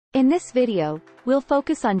In this video, we'll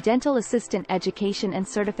focus on dental assistant education and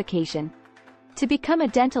certification. To become a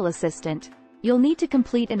dental assistant, you'll need to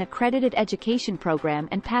complete an accredited education program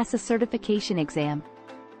and pass a certification exam.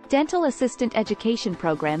 Dental assistant education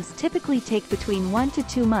programs typically take between 1 to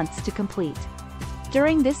 2 months to complete.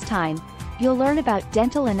 During this time, you'll learn about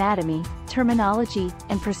dental anatomy, terminology,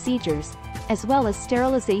 and procedures, as well as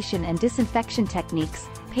sterilization and disinfection techniques,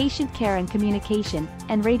 patient care and communication,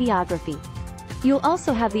 and radiography. You'll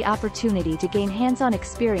also have the opportunity to gain hands-on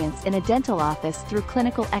experience in a dental office through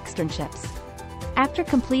clinical externships. After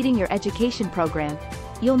completing your education program,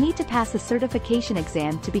 you'll need to pass a certification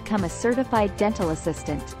exam to become a certified dental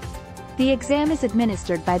assistant. The exam is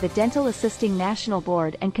administered by the Dental Assisting National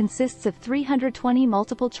Board and consists of 320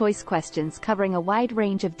 multiple-choice questions covering a wide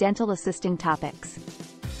range of dental assisting topics.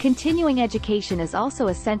 Continuing education is also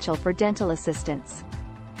essential for dental assistants.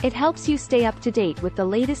 It helps you stay up to date with the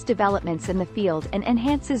latest developments in the field and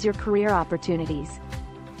enhances your career opportunities.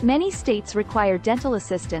 Many states require dental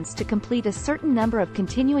assistants to complete a certain number of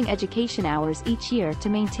continuing education hours each year to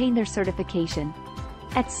maintain their certification.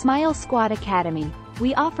 At Smile Squad Academy,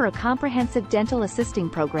 we offer a comprehensive dental assisting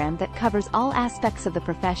program that covers all aspects of the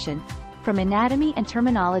profession, from anatomy and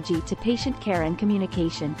terminology to patient care and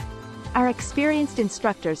communication. Our experienced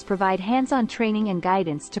instructors provide hands-on training and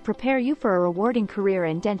guidance to prepare you for a rewarding career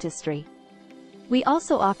in dentistry. We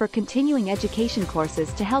also offer continuing education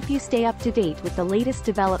courses to help you stay up to date with the latest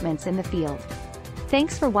developments in the field.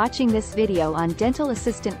 Thanks for watching this video on dental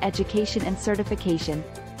assistant education and certification.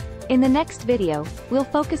 In the next video, we'll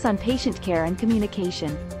focus on patient care and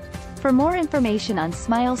communication. For more information on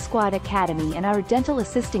Smile Squad Academy and our dental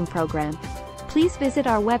assisting program, please visit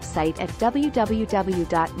our website at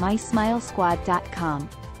www.mysmilesquad.com.